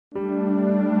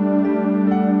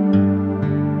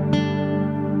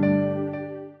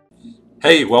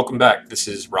Hey, welcome back. This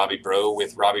is Robbie Breaux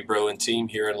with Robbie Breaux and team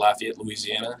here in Lafayette,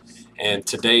 Louisiana. And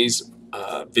today's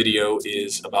video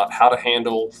is about how to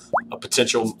handle a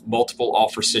potential multiple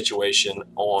offer situation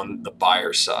on the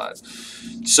buyer side.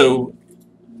 So,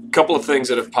 a couple of things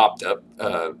that have popped up.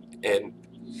 And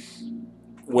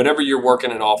whenever you're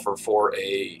working an offer for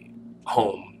a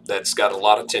home that's got a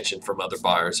lot of tension from other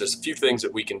buyers, there's a few things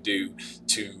that we can do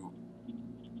to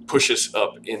push us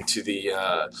up into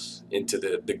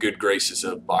the good graces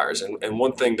of buyers. And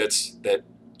one thing that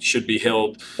should be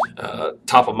held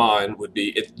top of mind would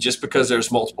be just because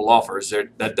there's multiple offers,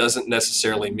 that doesn't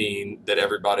necessarily mean that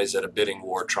everybody's at a bidding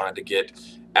war trying to get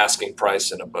asking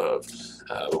price and above.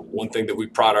 One thing that we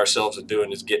pride ourselves in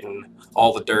doing is getting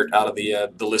all the dirt out of the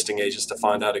listing agents to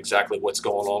find out exactly what's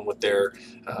going on with their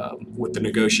what the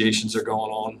negotiations are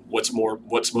going on. What's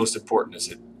most important? Is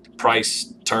it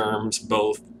price, terms,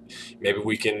 both? Maybe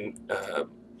we can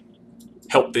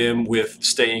help them with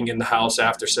staying in the house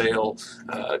after sale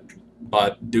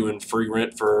by doing free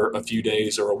rent for a few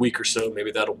days or a week or so.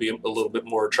 Maybe that'll be a little bit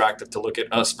more attractive to look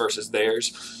at us versus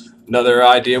theirs. Another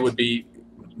idea would be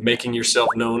making yourself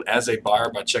known as a buyer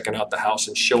by checking out the house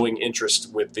and showing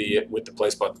interest with the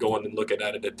place by going and looking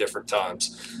at it at different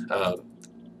times.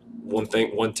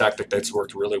 One tactic that's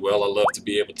worked really well, I love to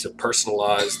be able to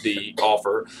personalize the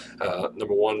offer.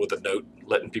 Number one, with a note,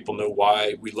 letting people know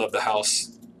why we love the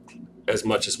house as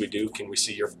much as we do. Can we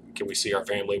see our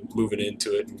family moving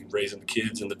into it and raising the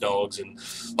kids and the dogs and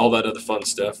all that other fun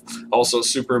stuff. Also,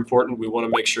 super important, we want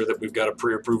to make sure that we've got a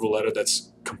pre-approval letter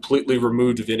that's completely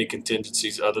removed of any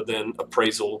contingencies other than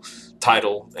appraisal,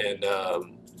 title, and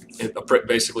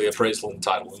basically appraisal and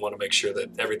title. We want to make sure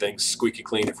that everything's squeaky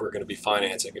clean if we're going to be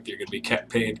financing. If you're going to be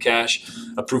paying cash,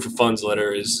 a proof of funds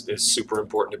letter is super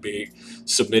important to be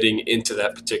submitting into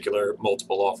that particular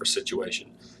multiple offer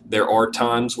situation. There are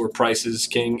times where price is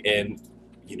king, and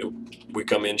we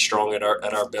come in strong at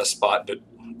our best spot, but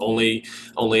only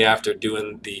after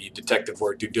doing the detective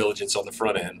work, due diligence on the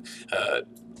front end,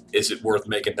 is it worth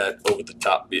making that over the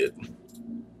top bid.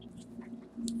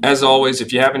 As always,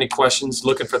 if you have any questions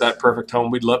looking for that perfect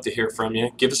home, we'd love to hear from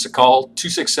you. Give us a call,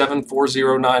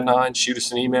 267-4099. Shoot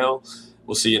us an email.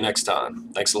 We'll see you next time.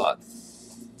 Thanks a lot.